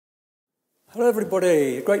Hello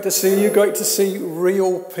everybody, great to see you, great to see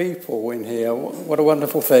real people in here. What a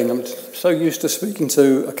wonderful thing. I'm so used to speaking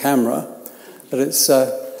to a camera that it's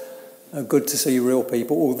good to see real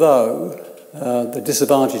people, although the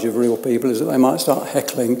disadvantage of real people is that they might start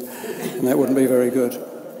heckling and that wouldn't be very good.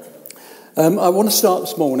 I want to start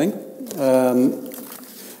this morning,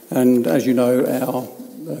 and as you know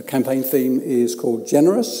our campaign theme is called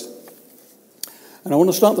Generous, and I want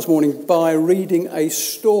to start this morning by reading a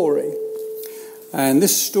story. And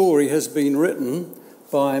this story has been written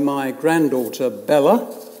by my granddaughter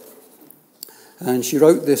Bella, and she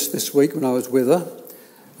wrote this week when I was with her,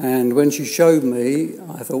 and when she showed me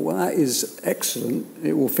I thought, well, that is excellent,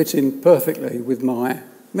 it will fit in perfectly with my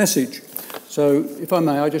message. So if I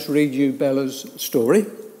may, I'll just read you Bella's story.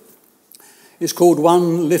 It's called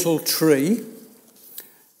One Little Tree.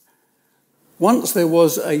 Once there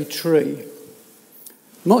was a tree.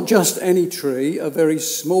 Not just any tree, a very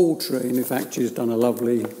small tree. And in fact, she's done a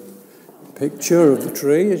lovely picture of the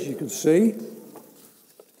tree, as you can see.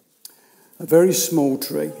 A very small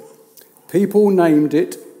tree. People named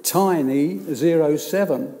it Tiny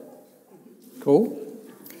 07. Cool.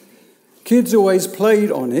 Kids always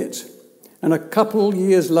played on it, and a couple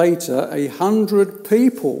years later, 100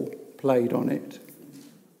 people played on it.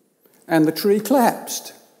 And the tree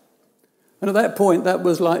collapsed. And at that point, that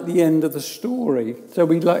was like the end of the story. So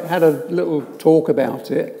we had a little talk about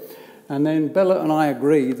it. And then Bella and I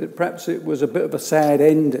agreed that perhaps it was a bit of a sad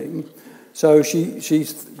ending. So she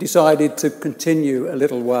decided to continue a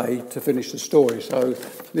little way to finish the story. So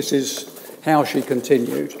this is how she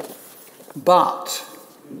continued. But,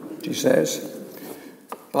 she says,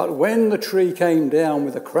 but when the tree came down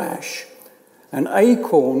with a crash, an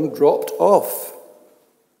acorn dropped off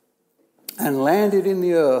and landed in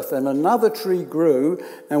the earth, and another tree grew,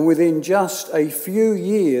 and within just a few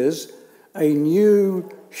years, a new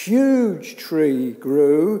huge tree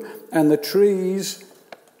grew, and the trees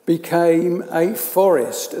became a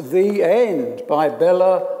forest. The end, by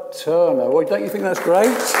Bella Turner. Well, don't you think that's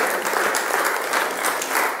great?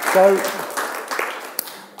 So,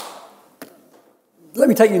 let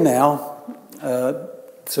me take you now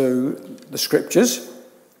to the scriptures.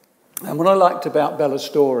 And what I liked about Bella's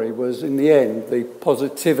story was, in the end, the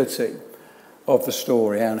positivity of the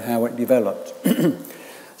story and how it developed.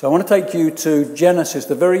 So I want to take you to Genesis,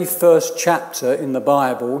 the very first chapter in the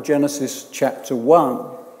Bible, Genesis chapter 1,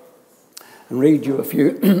 and read you a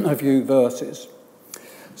few verses.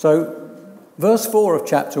 So verse 4 of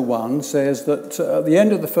chapter 1 says that at the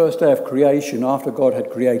end of the first day of creation, after God had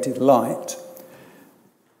created light,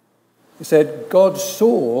 it said, God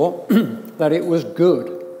saw that it was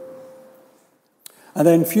good. And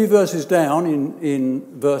then a few verses down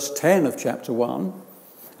in verse 10 of chapter 1,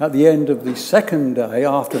 at the end of the second day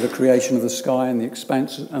after the creation of the sky and the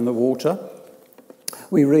expanse and the water,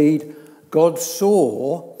 we read, God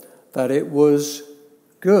saw that it was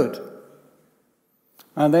good.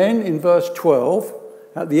 And then in verse 12,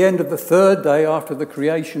 at the end of the third day after the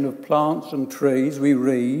creation of plants and trees, we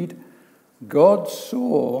read, God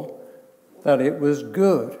saw that it was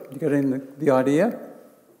good. You get in the idea?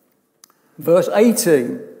 Verse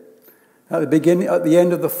 18, at the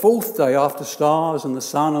end of the fourth day after stars and the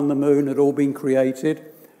sun and the moon had all been created,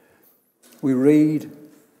 we read,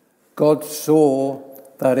 God saw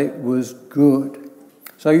that it was good.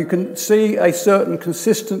 So you can see a certain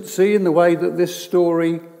consistency in the way that this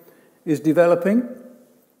story is developing.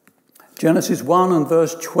 Genesis 1 and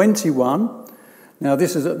verse 21. Now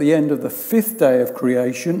this is at the end of the fifth day of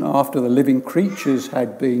creation, after the living creatures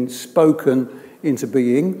had been spoken into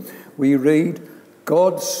being. We read,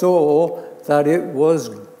 God saw that it was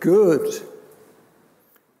good.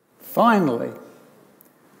 Finally,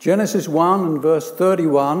 Genesis 1 and verse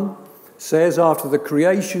 31 says, after the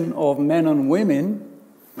creation of men and women,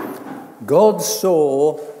 God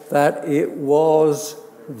saw that it was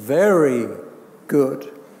very good.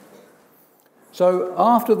 So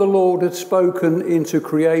after the Lord had spoken into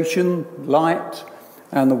creation, light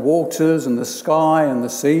and the waters and the sky and the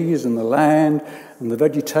seas and the land and the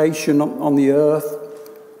vegetation on the earth,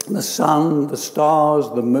 the sun, the stars,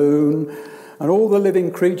 the moon, and all the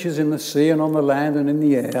living creatures in the sea and on the land and in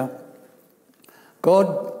the air,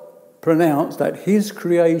 God pronounced that his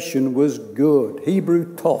creation was good.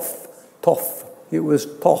 Hebrew tof, it was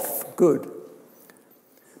tof, good.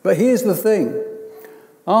 But here's the thing.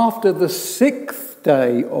 After the sixth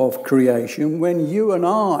day of creation, when you and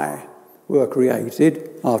I were created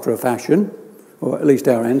after a fashion, or at least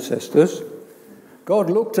our ancestors, God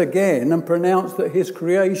looked again and pronounced that his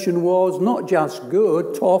creation was not just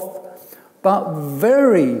good, tof, but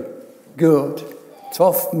very good,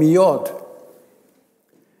 tof miod.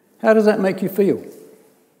 How does that make you feel?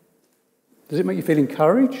 Does it make you feel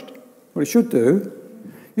encouraged? Well, it should do.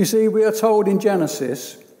 You see, we are told in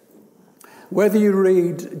Genesis, whether you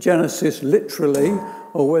read Genesis literally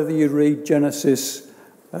or whether you read Genesis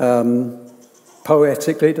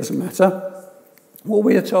poetically, it doesn't matter. What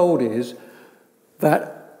we are told is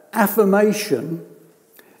that affirmation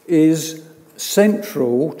is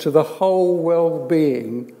central to the whole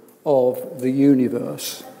well-being of the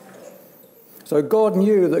universe. So God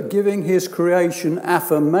knew that giving his creation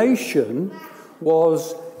affirmation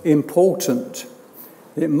was important.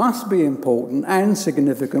 It must be important and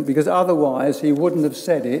significant because otherwise he wouldn't have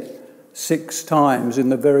said it 6 times in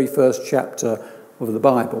the very first chapter of the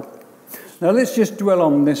Bible. Now let's just dwell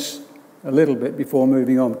on this a little bit before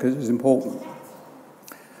moving on because it's important.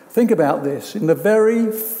 Think about this. In the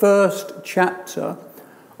very first chapter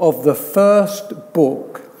of the first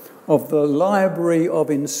book of the library of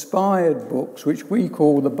inspired books, which we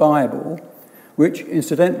call the Bible, which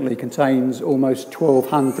incidentally contains almost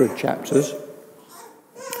 1,200 chapters,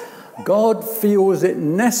 God feels it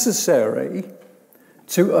necessary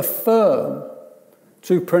to affirm,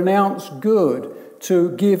 to pronounce good,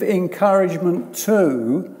 to give encouragement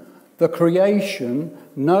to the creation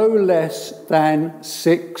no less than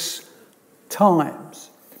 6 times.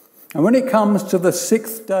 And when it comes to the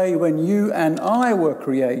 6th day when you and I were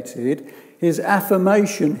created, his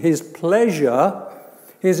affirmation, his pleasure,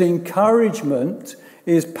 his encouragement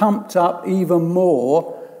is pumped up even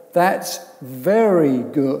more. That's very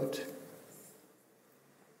good.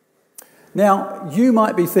 Now, you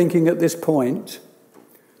might be thinking at this point,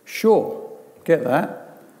 sure, get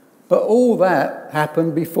that, but all that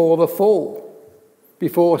happened before the fall,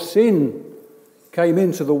 before sin came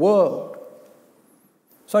into the world.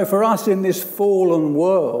 So for us in this fallen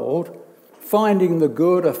world, finding the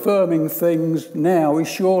good, affirming things now is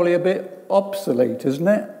surely a bit obsolete, isn't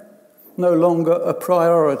it? No longer a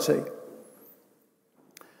priority.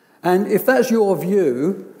 And if that's your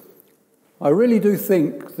view, I really do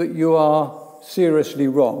think that you are seriously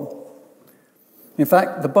wrong. In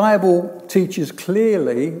fact, the Bible teaches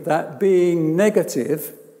clearly that being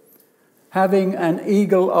negative, having an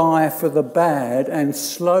eagle eye for the bad and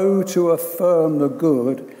slow to affirm the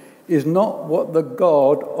good is not what the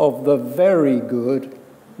God of the very good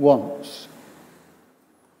wants.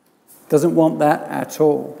 Doesn't want that at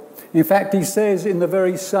all. In fact, he says in the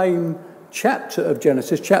very same chapter of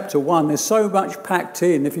Genesis, chapter 1, there's so much packed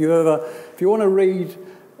in. If you want to read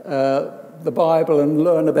the Bible and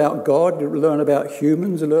learn about God, learn about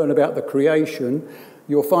humans, learn about the creation,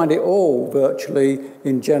 you'll find it all virtually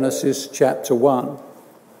in Genesis chapter 1.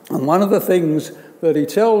 And one of the things that he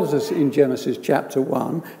tells us in Genesis chapter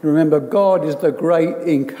 1, remember, God is the great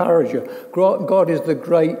encourager. God is the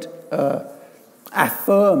great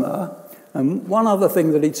affirmer. And one other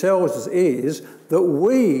thing that he tells us is that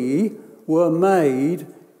we were made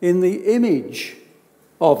in the image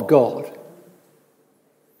of God.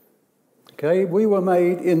 Okay, we were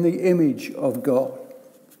made in the image of God.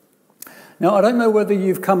 Now, I don't know whether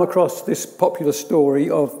you've come across this popular story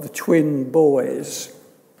of the twin boys.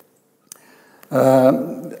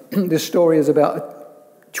 This story is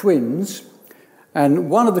about twins, and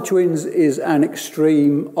one of the twins is an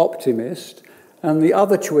extreme optimist, and the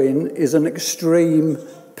other twin is an extreme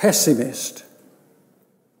pessimist.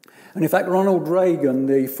 And in fact, Ronald Reagan,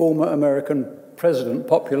 the former American president,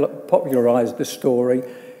 popularized this story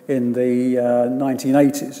in the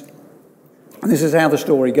 1980s. And this is how the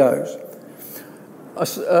story goes.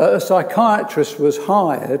 A psychiatrist was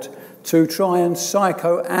hired to try and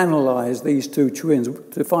psychoanalyze these 2 twins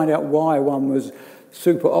to find out why one was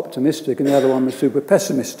super optimistic and the other one was super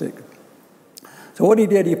pessimistic. So what he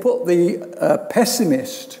did, he put the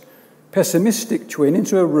pessimistic twin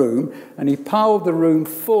into a room and he piled the room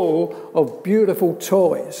full of beautiful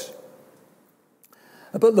toys.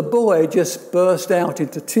 But the boy just burst out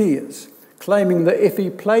into tears, claiming that if he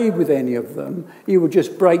played with any of them, he would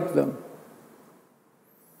just break them.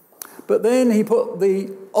 But then he put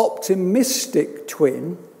the optimistic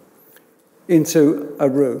twin into a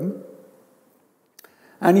room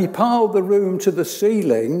and he piled the room to the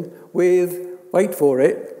ceiling with, wait for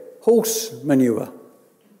it, horse manure.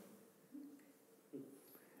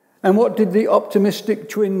 And what did the optimistic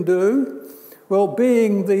twin do? Well,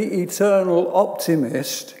 being the eternal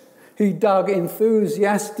optimist, he dug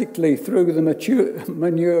enthusiastically through the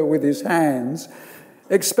manure with his hands,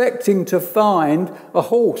 expecting to find a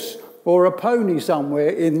horse or a pony somewhere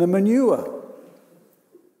in the manure.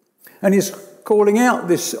 And he's calling out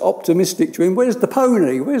this optimistic twin, where's the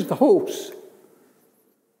pony? Where's the horse?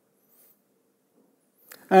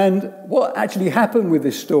 And what actually happened with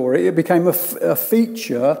this story, it became a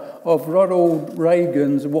feature of Ronald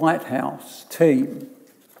Reagan's White House team.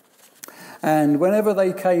 And whenever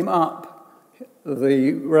they came up,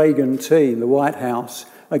 the Reagan team, the White House,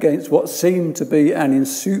 against what seemed to be an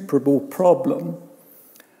insuperable problem,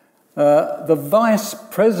 the vice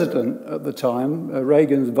president at the time,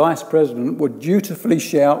 Reagan's vice president, would dutifully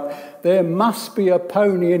shout, "There must be a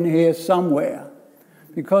pony in here somewhere,"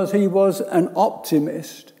 because he was an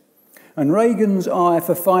optimist. And Reagan's eye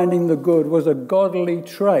for finding the good was a godly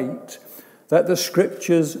trait that the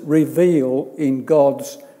scriptures reveal in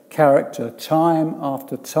God's character time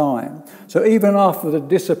after time. So even after the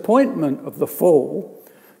disappointment of the fall,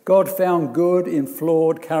 God found good in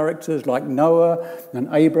flawed characters like Noah and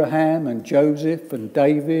Abraham and Joseph and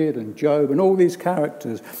David and Job and all these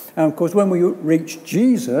characters. And of course, when we reach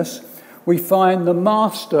Jesus, we find the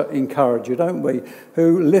master encourager, don't we,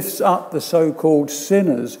 who lifts up the so-called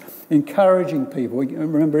sinners, encouraging people.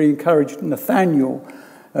 Remember, he encouraged Nathanael,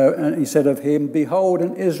 and he said of him, "Behold,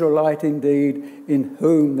 an Israelite indeed, in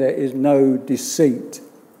whom there is no deceit."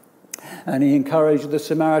 And he encouraged the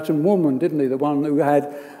Samaritan woman, didn't he? The one who had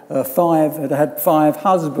five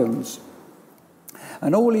husbands.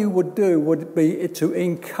 And all he would do would be to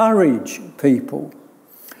encourage people.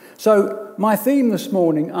 So my theme this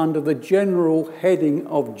morning, under the general heading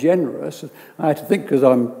of generous, I had to think, because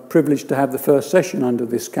I'm privileged to have the first session under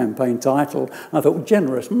this campaign title, I thought,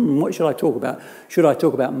 generous, what should I talk about? Should I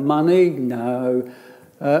talk about money? No.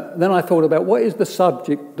 Then I thought about what is the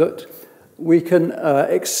subject that we can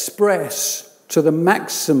express to the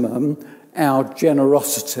maximum our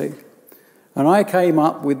generosity. And I came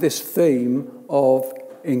up with this theme of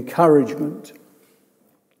encouragement.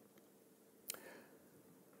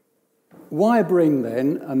 Why bring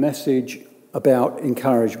then a message about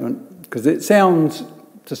encouragement? Because it sounds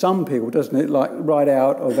to some people, doesn't it, like right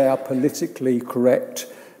out of our politically correct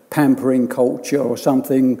pampering culture or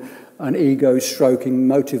something an ego-stroking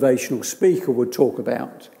motivational speaker would talk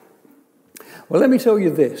about. Well, let me tell you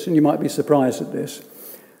this, and you might be surprised at this.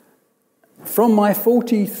 From my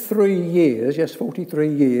 43 years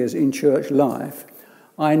in church life,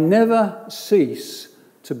 I never cease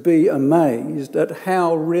to be amazed at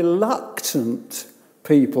how reluctant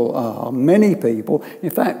people are, many people.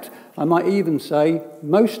 In fact, I might even say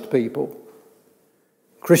most people,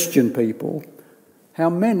 Christian people, how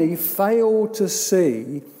many fail to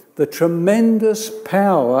see the tremendous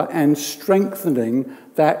power and strengthening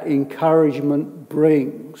that encouragement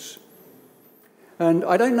brings. And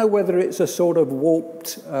I don't know whether it's a sort of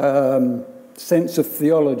warped sense of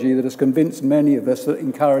theology that has convinced many of us that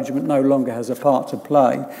encouragement no longer has a part to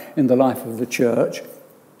play in the life of the church.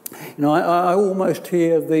 You know, I almost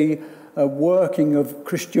hear the working of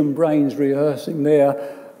Christian brains rehearsing their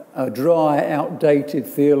dry, outdated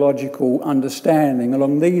theological understanding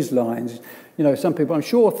along these lines. You know, some people, I'm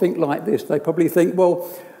sure, think like this. They probably think, well,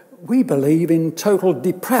 we believe in total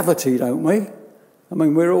depravity, don't we? I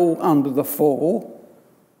mean, we're all under the fall.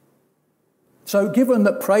 So given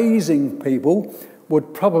that praising people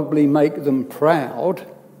would probably make them proud,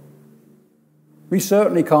 we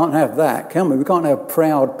certainly can't have that, can we? We can't have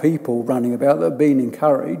proud people running about that have been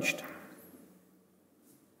encouraged.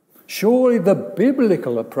 Surely the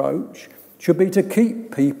biblical approach should be to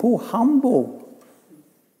keep people humble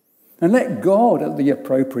and let God at the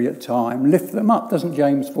appropriate time lift them up. Doesn't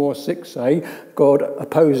James 4:6 say, God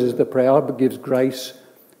opposes the proud but gives grace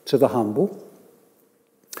to the humble?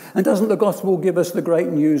 And doesn't the gospel give us the great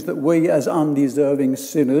news that we as undeserving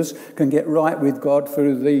sinners can get right with God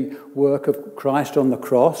through the work of Christ on the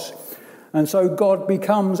cross? And so God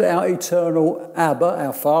becomes our eternal Abba,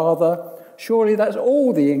 our Father. Surely that's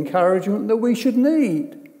all the encouragement that we should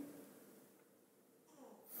need.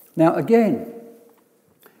 Now again,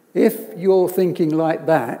 if you're thinking like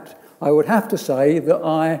that, I would have to say that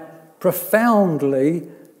I profoundly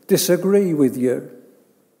disagree with you.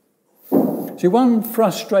 See, one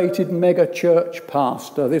frustrated mega church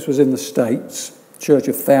pastor, this was in the States, church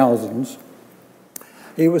of thousands,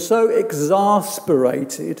 he was so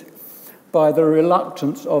exasperated by the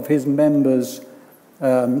reluctance of his members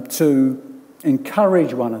to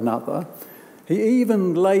encourage one another, he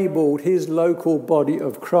even labelled his local body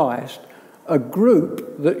of Christ a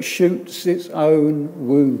group that shoots its own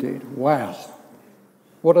wounded. Wow.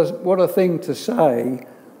 What a thing to say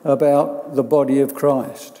about the body of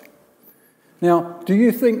Christ. Now, do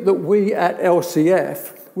you think that we at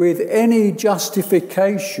LCF, with any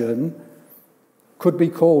justification, could be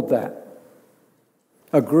called that?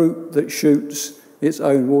 A group that shoots its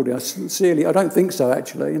own wounded? I don't think so,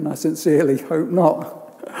 actually, and I sincerely hope not.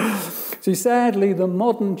 See, sadly, the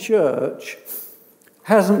modern church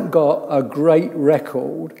hasn't got a great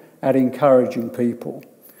record at encouraging people.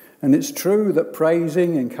 And it's true that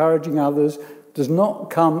praising, encouraging others does not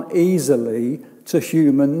come easily to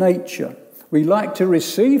human nature. We like to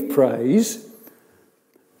receive praise,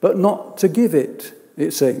 but not to give it,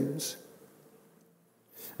 it seems.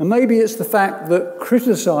 And maybe it's the fact that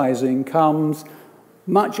criticising comes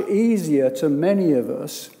much easier to many of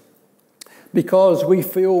us because we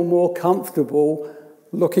feel more comfortable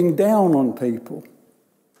looking down on people.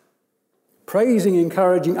 Praising,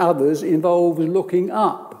 encouraging others involves looking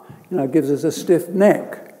up, gives us a stiff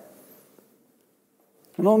neck.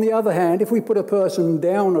 And on the other hand, if we put a person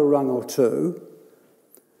down a rung or two,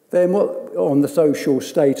 then what, on the social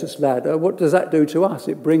status ladder, what does that do to us?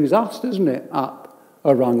 It brings us, doesn't it, up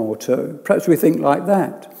a rung or two. Perhaps we think like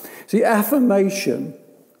that. See, affirmation,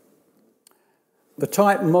 the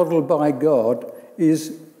type modelled by God,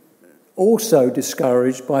 is also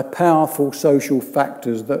discouraged by powerful social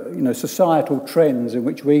factors, that societal trends in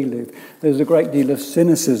which we live. There's a great deal of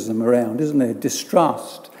cynicism around, isn't there?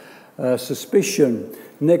 Distrust, suspicion,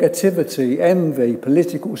 negativity, envy,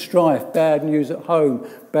 political strife, bad news at home,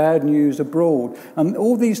 bad news abroad. And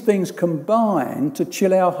all these things combine to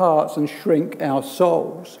chill our hearts and shrink our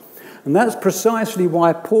souls. And that's precisely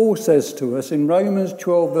why Paul says to us in Romans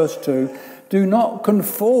 12 verse 2, do not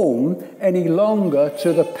conform any longer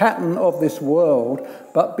to the pattern of this world,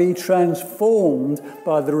 but be transformed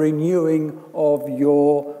by the renewing of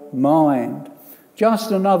your mind.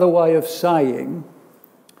 Just another way of saying,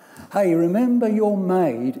 hey, remember you're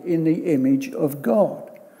made in the image of God,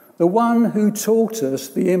 the one who taught us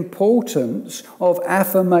the importance of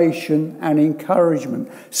affirmation and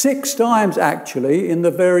encouragement. 6 times, actually, in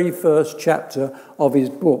the very first chapter of his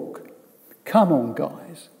book. Come on,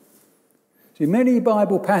 guys. See, many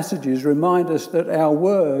Bible passages remind us that our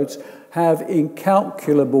words have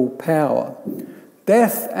incalculable power.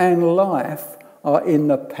 Death and life are in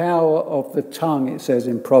the power of the tongue, it says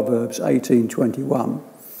in Proverbs 18:21.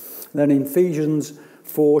 Then in Ephesians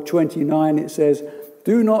 4:29 it says,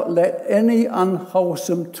 do not let any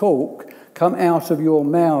unwholesome talk come out of your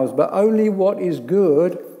mouths, but only what is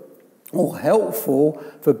good or helpful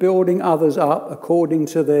for building others up according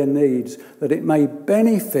to their needs, that it may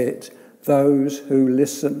benefit those who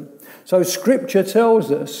listen. So Scripture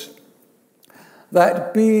tells us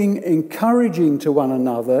that being encouraging to one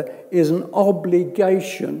another is an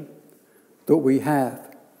obligation that we have.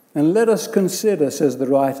 And let us consider, says the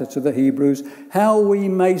writer to the Hebrews, how we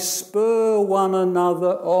may spur one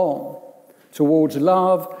another on towards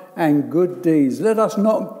love and good deeds. Let us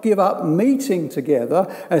not give up meeting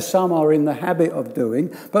together, as some are in the habit of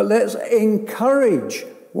doing, but let's encourage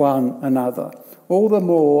one another, all the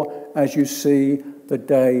more as you see the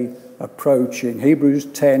day approaching. Hebrews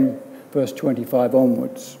 10, verse 25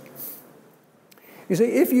 onwards. You see,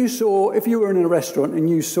 if you were in a restaurant and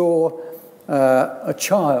you saw a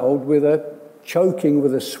child choking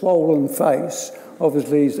with a swollen face,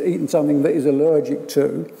 obviously he's eaten something that he's allergic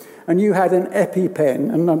to, and you had an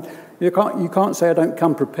EpiPen, and you can't say I don't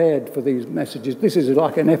come prepared for these messages. This is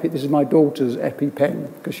like this is my daughter's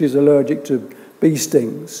EpiPen because she's allergic to bee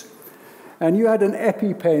stings. And you had an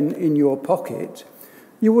EpiPen in your pocket,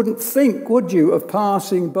 you wouldn't think, would you, of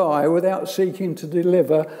passing by without seeking to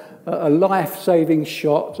deliver a life-saving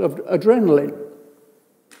shot of adrenaline.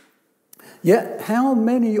 Yet how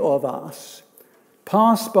many of us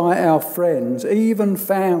pass by our friends, even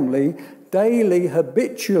family, daily,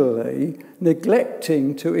 habitually,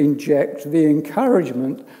 neglecting to inject the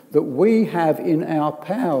encouragement that we have in our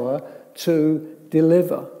power to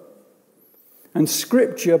deliver? And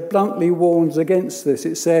Scripture bluntly warns against this.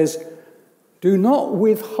 It says, do not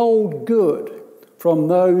withhold good from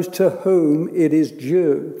those to whom it is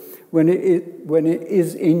due, when it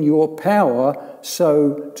is in your power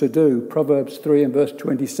so to do. Proverbs 3 and verse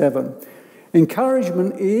 27.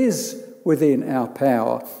 Encouragement is within our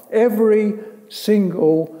power, every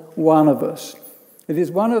single one of us. It is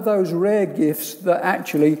one of those rare gifts that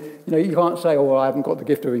actually, you can't say, oh, well, I haven't got the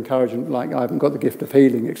gift of encouragement, like I haven't got the gift of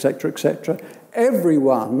healing, etc., etc.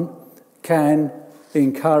 Everyone can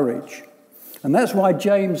encourage. And that's why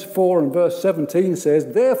James 4 and verse 17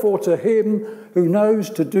 says, therefore to him who knows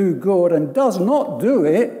to do good and does not do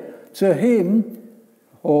it, to him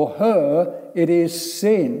or her it is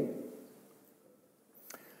sin.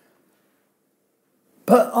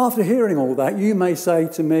 But after hearing all that, you may say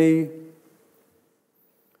to me,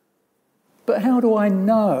 but how do I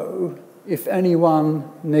know if anyone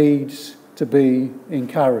needs to be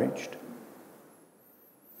encouraged?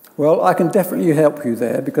 Well, I can definitely help you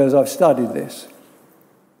there because I've studied this.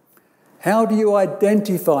 How do you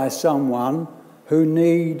identify someone who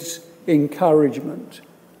needs encouragement?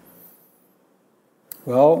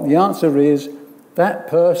 Well, the answer is that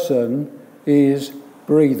person is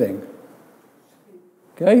breathing.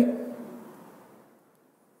 Okay?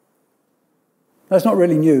 That's not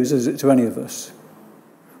really news, is it, to any of us?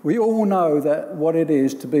 We all know that what it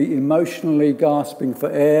is to be emotionally gasping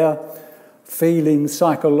for air, feeling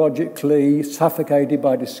psychologically suffocated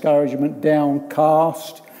by discouragement,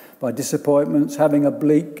 downcast by disappointments, having a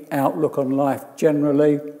bleak outlook on life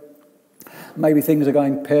generally. Maybe things are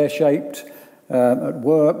going pear-shaped at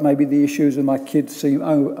work. Maybe the issues with my kids seem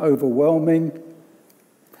overwhelming.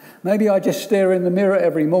 Maybe I just stare in the mirror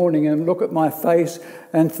every morning and look at my face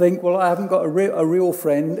and think, well, I haven't got a real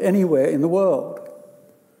friend anywhere in the world.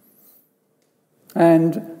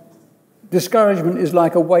 And discouragement is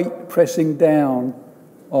like a weight pressing down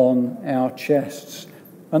on our chests.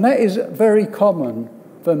 And that is very common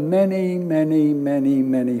for many, many, many,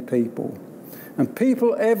 many people. And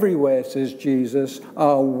people everywhere, says Jesus,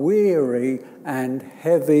 are weary and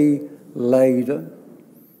heavy laden.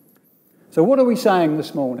 So what are we saying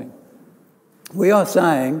this morning? We are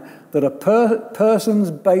saying that a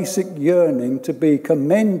person's basic yearning to be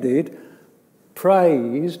commended,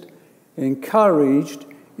 praised, encouraged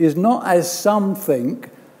is not, as some think,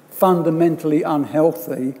 fundamentally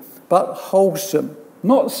unhealthy, but wholesome.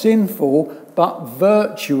 Not sinful, but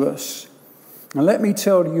virtuous. And let me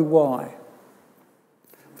tell you why.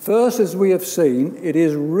 First, as we have seen, it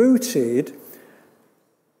is rooted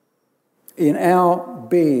in our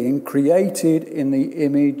being created in the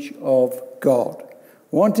image of God.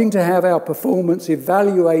 Wanting to have our performance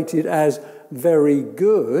evaluated as very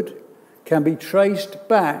good can be traced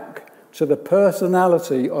back to the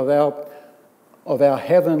personality of our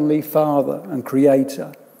Heavenly Father and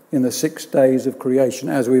Creator in the 6 days of creation,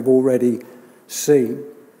 as we've already seen.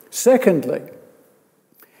 Secondly,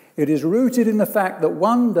 it is rooted in the fact that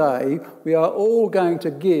one day we are all going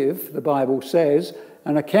to give, the Bible says,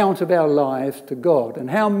 an account of our lives to God. And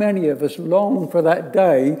how many of us long for that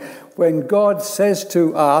day when God says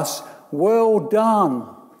to us, "Well done,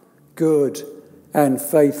 good and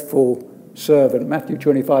faithful servant." Matthew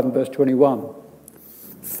 25 and verse 21.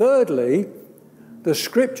 Thirdly, the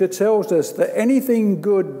scripture tells us that anything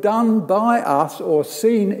good done by us or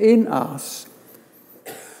seen in us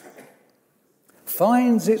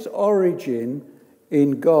finds its origin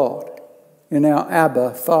in God, in our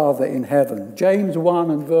Abba, Father in heaven. James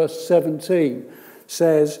 1 and verse 17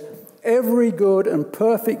 says, "Every good and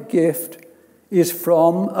perfect gift is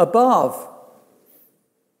from above,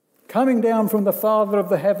 coming down from the Father of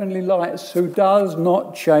the heavenly lights, who does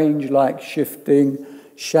not change like shifting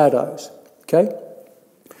shadows." Okay?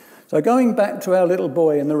 So going back to our little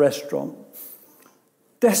boy in the restaurant,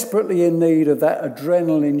 desperately in need of that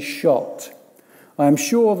adrenaline shot. I'm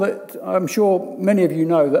sure many of you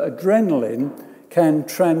know that adrenaline can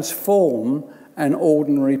transform an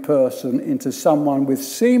ordinary person into someone with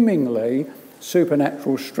seemingly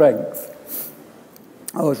supernatural strength.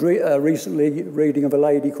 I was recently reading of a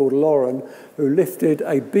lady called Lauren who lifted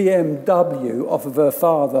a BMW off of her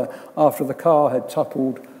father after the car had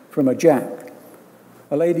toppled from a jack.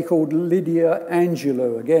 A lady called Lydia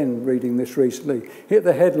Angelou, again reading this recently, hit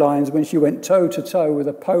the headlines when she went toe-to-toe with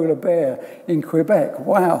a polar bear in Quebec.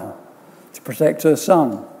 Wow, to protect her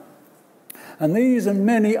son. And these and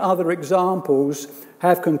many other examples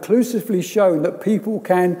have conclusively shown that people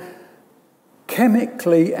can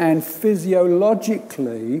chemically and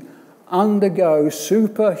physiologically undergo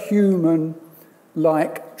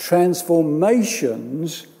superhuman-like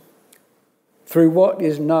transformations through what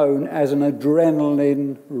is known as an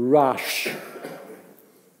adrenaline rush.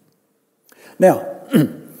 Now,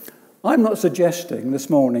 I'm not suggesting this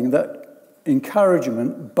morning that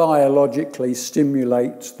encouragement biologically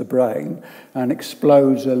stimulates the brain and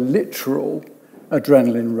explodes a literal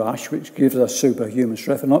adrenaline rush, which gives us superhuman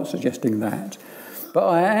strength. I'm not suggesting that. But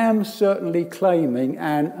I am certainly claiming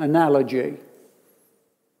an analogy.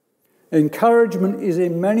 Encouragement is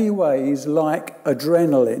in many ways like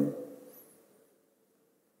adrenaline.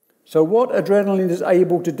 So what adrenaline is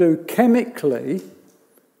able to do chemically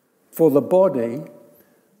for the body,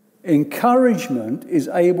 encouragement is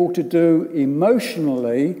able to do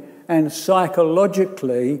emotionally and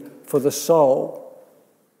psychologically for the soul.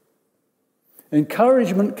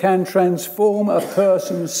 Encouragement can transform a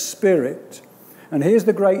person's spirit. And here's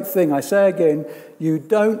the great thing, I say again, you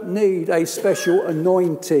don't need a special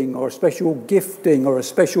anointing or a special gifting or a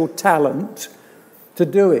special talent to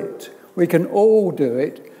do it. We can all do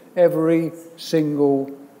it, every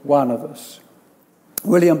single one of us.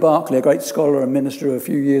 William Barclay, a great scholar and minister a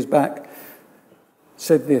few years back,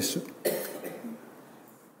 said this: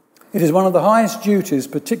 It is one of the highest duties,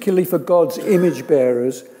 particularly for God's image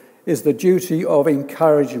bearers, is the duty of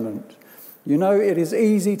encouragement. You know, it is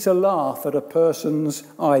easy to laugh at a person's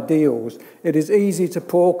ideals. It is easy to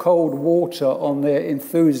pour cold water on their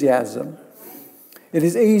enthusiasm. It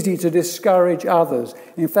is easy to discourage others.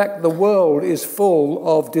 In fact, the world is full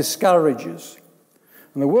of discouragers.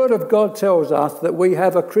 And the Word of God tells us that we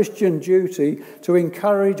have a Christian duty to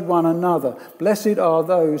encourage one another. Blessed are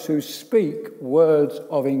those who speak words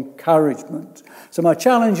of encouragement. So my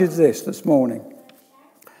challenge is this morning.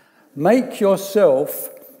 Make yourself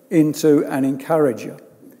into an encourager.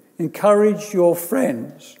 Encourage your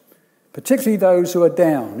friends, particularly those who are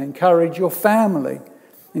down. Encourage your family.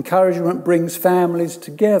 Encouragement brings families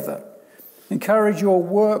together. Encourage your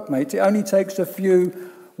workmates. It only takes a few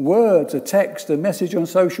words, a text, a message on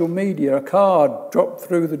social media, a card dropped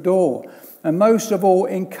through the door. And most of all,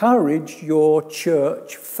 encourage your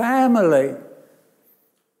church family.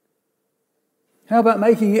 How about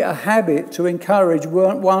making it a habit to encourage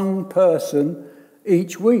one person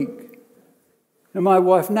each week? Now, my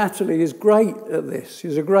wife Natalie is great at this.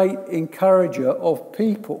 She's a great encourager of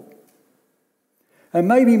people. And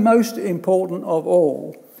maybe most important of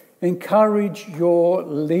all, encourage your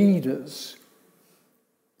leaders.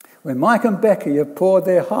 When Mike and Becky have poured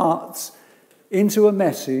their hearts into a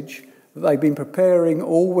message that they've been preparing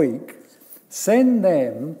all week, send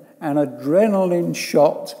them an adrenaline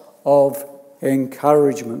shot of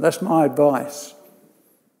encouragement. That's my advice.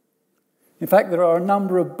 In fact, there are a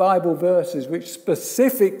number of Bible verses which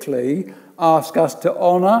specifically ask us to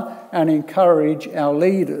honour and encourage our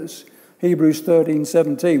leaders. Hebrews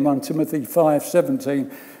 13:17, 1 Timothy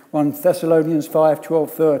 5:17, 1 Thessalonians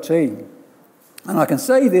 5:12-13. And I can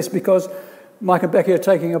say this because Mike and Becky are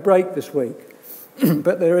taking a break this week.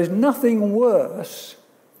 But there is nothing worse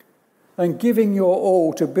than giving your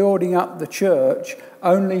all to building up the church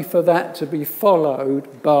only for that to be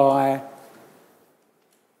followed by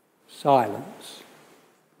silence.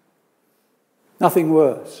 Nothing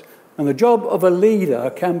worse. And the job of a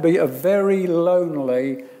leader can be a very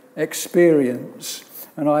lonely experience.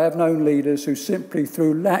 And I have known leaders who simply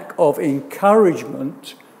through lack of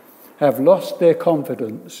encouragement have lost their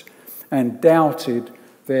confidence and doubted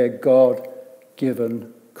their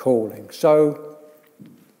God-given calling. So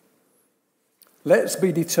let's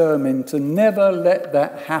be determined to never let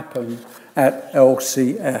that happen at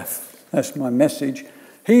LCF. That's my message.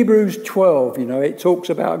 Hebrews 12, it talks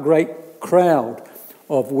about a great crowd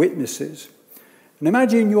of witnesses. And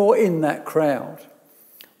imagine you're in that crowd,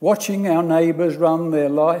 watching our neighbours run their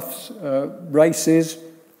life's races.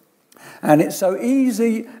 And it's so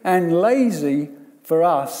easy and lazy for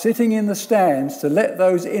us sitting in the stands to let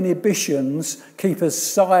those inhibitions keep us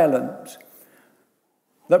silent,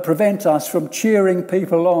 that prevent us from cheering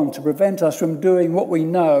people on, to prevent us from doing what we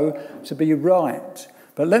know to be right.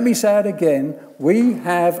 But let me say it again, we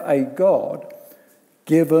have a God-given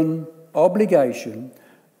obligation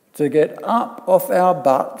to get up off our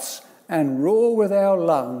butts and roar with our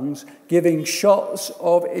lungs, giving shots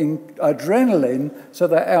of adrenaline so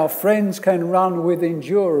that our friends can run with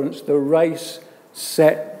endurance the race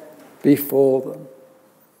set before them.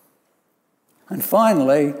 And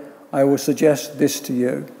finally, I will suggest this to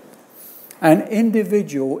you. An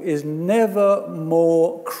individual is never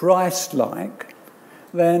more Christ-like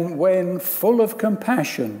than when full of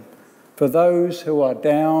compassion for those who are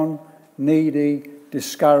down, needy,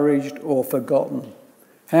 discouraged, or forgotten.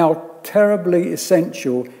 How terribly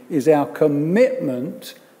essential is our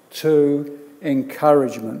commitment to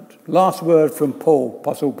encouragement. Last word from Paul,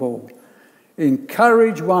 Apostle Paul.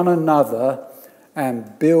 Encourage one another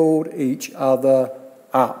and build each other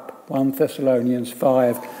up. 1 Thessalonians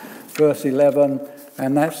 5, verse 11.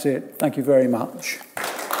 And that's it. Thank you very much.